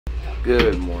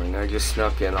Good morning. I just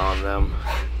snuck in on them.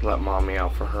 Let mommy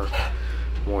out for her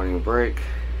morning break.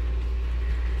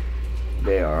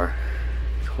 They are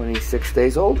 26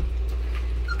 days old.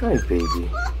 Hi, baby.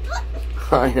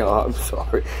 I know, I'm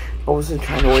sorry. I wasn't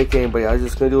trying to wake anybody. I was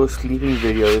just going to do a sleeping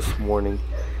video this morning.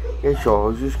 Yes, y'all. I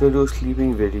was just going to do a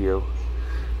sleeping video.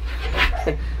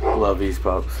 Love these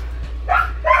pups.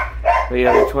 But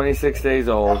yeah, they're 26 days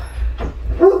old.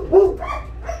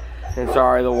 And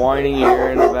sorry, the whining you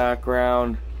hear in the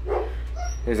background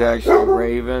is actually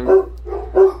Raven.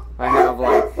 I have,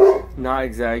 like, not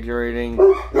exaggerating,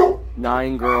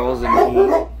 9 girls in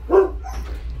heat.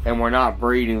 And we're not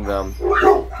breeding them.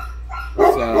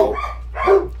 So,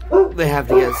 they have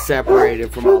to get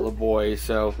separated from all the boys.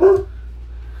 So,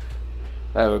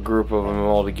 I have a group of them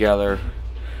all together.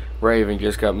 Raven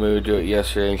just got moved to it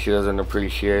yesterday and she doesn't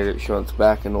appreciate it. She wants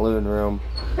back in the living room.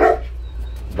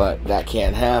 But that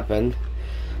can't happen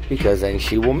because then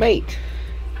she will mate.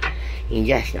 And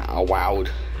that's not allowed.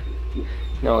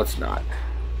 No, it's not.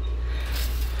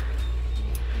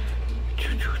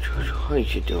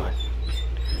 What you doing?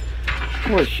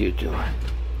 What you doing?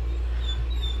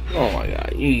 Oh my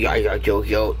god, you guys are so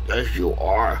cute. Yes, you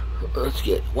are. Let's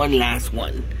get one last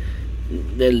one.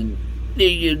 The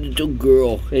little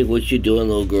girl. Hey, what you doing,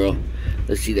 little girl?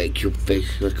 Let's see that cute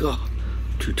face. Like, oh,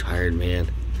 too tired,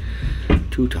 man.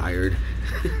 Too tired.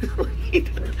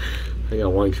 I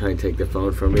got one trying to take the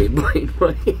phone from me. Bite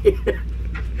my ear.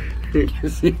 You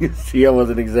can see I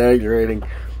wasn't exaggerating.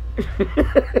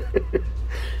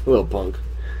 Little punk.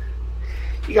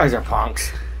 You guys are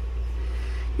punks.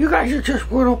 You guys are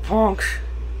just little punks.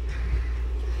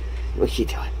 What you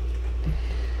doing?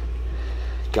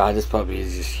 God, this puppy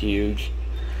is just huge.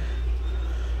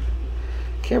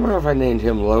 Can't remember if I named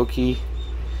him Loki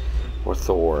or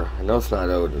Thor. I know it's not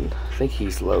Odin. I think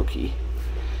he's Loki.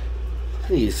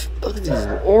 Please, look at these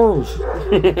arms.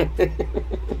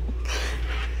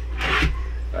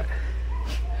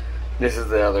 This is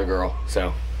the other girl.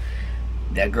 So,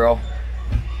 that girl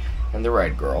and the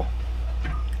red girl.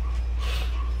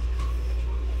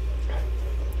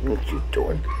 What you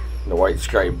doing? The white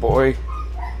striped boy.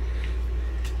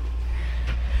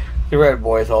 The red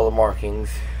boy with all the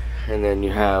markings. And then you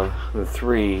have the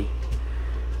 3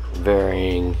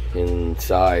 varying in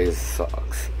size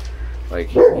socks. Like,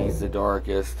 he's the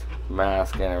darkest,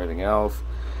 mask and everything else.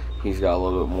 He's got a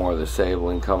little bit more of the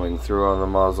sabling coming through on the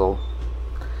muzzle.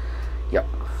 Yep.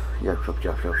 Yep.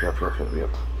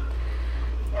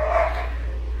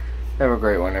 Have a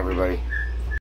great one, everybody.